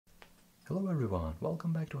Hello everyone,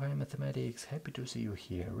 welcome back to Higher Mathematics. Happy to see you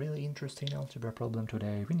here. Really interesting algebra problem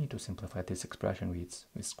today. We need to simplify this expression with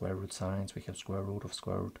square root signs. We have square root of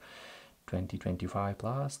square root 2025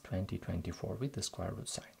 plus 2024 with the square root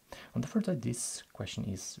sign. On the first side, this question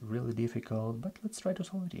is really difficult, but let's try to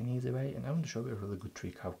solve it in an easy way, and I want to show you a really good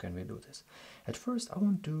trick. How can we do this? At first, I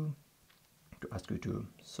want to ask you to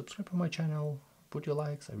subscribe to my channel, put your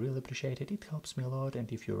likes, I really appreciate it. It helps me a lot,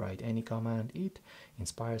 and if you write any comment, it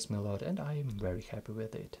inspires me a lot, and I am very happy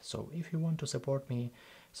with it. So if you want to support me,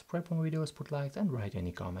 subscribe to my videos, put likes, and write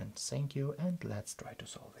any comments. Thank you, and let's try to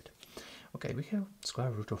solve it. Okay, we have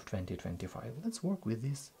square root of 2025. Let's work with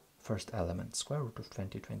this first element, square root of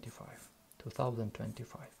 2025.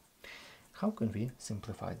 How can we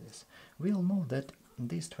simplify this? We all know that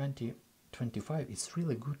this 2025 is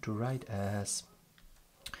really good to write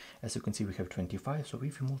as you can see, we have 25, so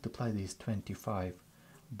if you multiply this 25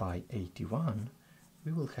 by 81,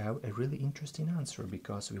 we will have a really interesting answer,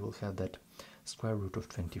 because we will have that square root of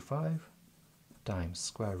 25 times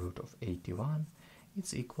square root of 81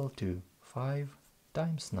 is equal to 5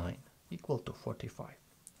 times 9, equal to 45.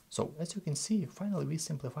 So as you can see, finally we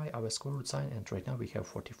simplify our square root sign, and right now we have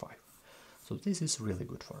 45. So this is really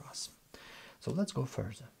good for us. So let's go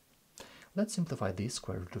further. Let's simplify this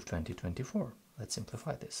square root of 2024. Let's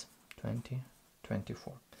simplify this,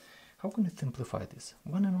 2024. How can we simplify this?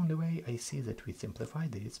 One and only way I see that we simplify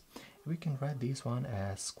this, we can write this one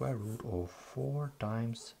as square root of 4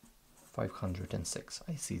 times 506.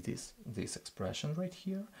 I see this expression right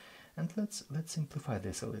here, and let's simplify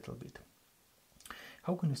this a little bit.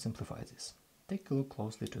 How can we simplify this? Take a look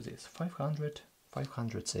closely to this.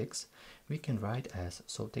 506 we can write as,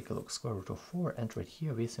 so take a look, square root of 4, and right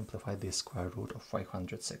here we simplify this square root of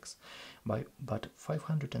 506. But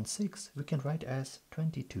 506 we can write as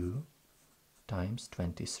 22 times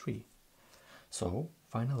 23. So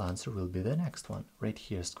final answer will be the next one. Right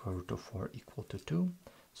here square root of 4 equal to 2,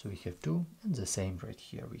 so we have 2, and the same right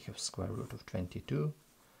here we have square root of 22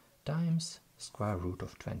 times square root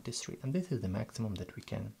of 23, and this is the maximum that we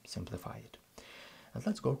can simplify it. And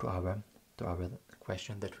let's go to our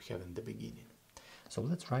question that we have in the beginning. So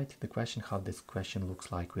let's write the question, how this question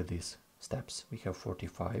looks like with these steps. We have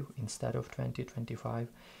 45 instead of 2025,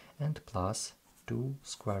 and plus 2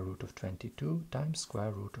 square root of 22 times square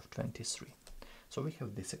root of 23. So we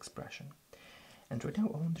have this expression. And right now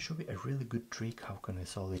I want to show you a really good trick. How can we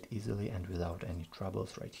solve it easily and without any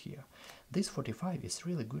troubles right here. This 45 is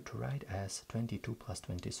really good to write as 22 plus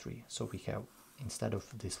 23. So we have, instead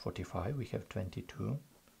of this 45, we have 22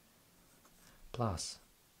 plus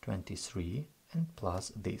 23 and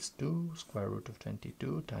plus this 2 square root of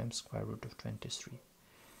 22 times square root of 23.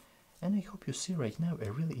 And I hope you see right now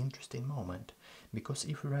a really interesting moment, because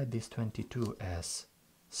if we write this 22 as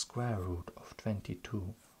square root of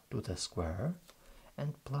 22 to the square,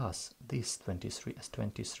 and plus this 23 as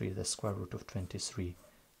 23 the square root of 23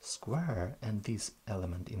 square, and this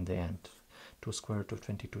element in the end 2 square root of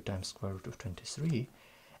 22 times square root of 23,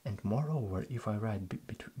 and moreover, if I write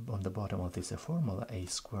on the bottom of this a formula, a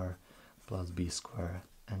square plus b square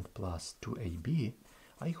and plus 2ab,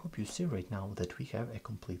 I hope you see right now that we have a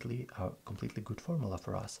completely good formula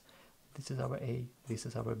for us. This is our a, this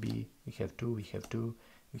is our b, we have 2, we have 2,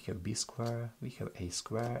 we have b square, we have a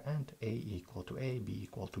square, and a equal to a, b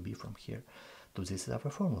equal to b from here. So this is our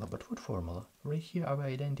formula. But what formula? Right here our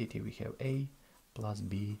identity, we have a plus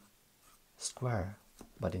b square.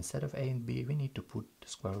 But instead of a and b, we need to put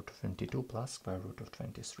square root of 22 plus square root of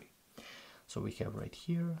 23. So we have right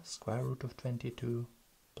here square root of 22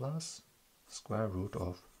 plus square root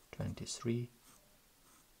of 23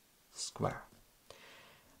 square.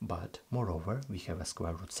 But moreover, we have a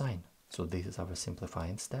square root sign. So this is our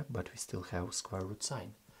simplifying step, but we still have square root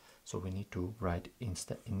sign. So we need to write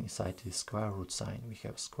inside the square root sign, we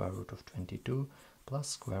have square root of 22 plus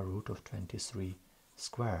square root of 23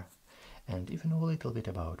 square. And if you know a little bit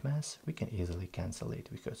about math, we can easily cancel it,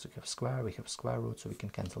 because we have square root, so we can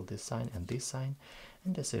cancel this sign, and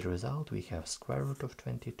as a result we have square root of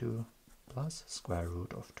 22 plus square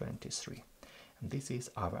root of 23. And this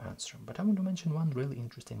is our answer. But I want to mention one really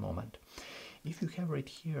interesting moment. If you have right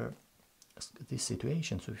here this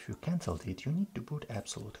situation, so if you cancelled it, you need to put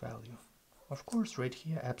absolute value. Of course, right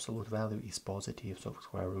here absolute value is positive, so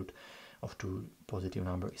square root of 2 positive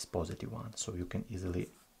number is positive 1, so you can easily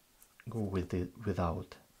go with it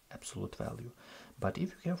without absolute value. But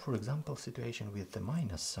if you have, for example, situation with the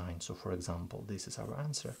minus sign, so for example this is our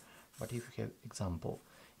answer, but if you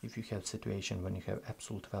have situation when you have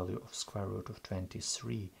absolute value of square root of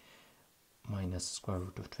 23 minus square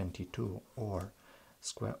root of 22, or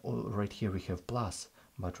right here we have plus,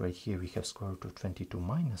 but right here we have square root of 22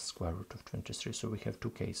 minus square root of 23, so we have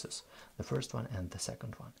two cases, the first one and the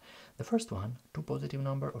second one. The first one, two positive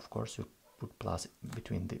number, of course you put plus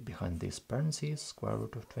behind these parentheses, square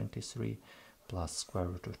root of 23 plus square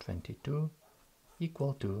root of 22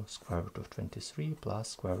 equal to square root of 23 plus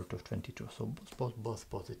square root of 22. So both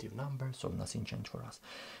positive numbers, so nothing changed for us.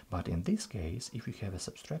 But in this case, if you have a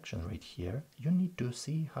subtraction right here, you need to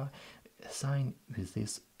see how sign with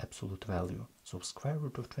this absolute value. So square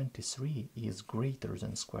root of 23 is greater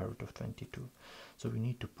than square root of 22. So we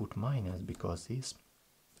need to put minus because this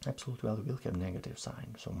absolute value will have negative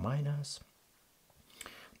sign. So minus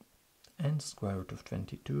and square root of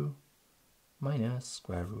 22 minus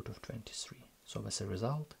square root of 23. So as a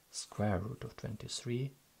result, square root of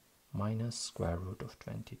 23 minus square root of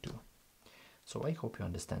 22. So I hope you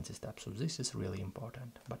understand this step. So this is really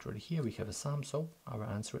important. But right here we have a sum, so our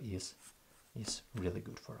answer is really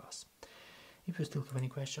good for us. If you still have any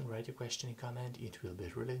question, write a question in comment. It will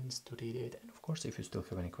be really nice to read it. And of course, if you still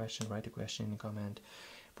have any question, write a question in comment.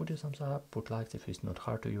 Put a thumbs up, put likes if it's not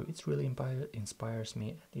hard to you. It's really inspires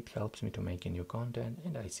me, and it helps me to make new content.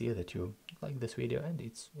 And I see that you like this video, and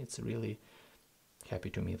it's really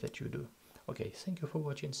happy to me that you do. Okay, thank you for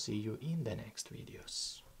watching. See you in the next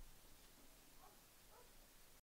videos.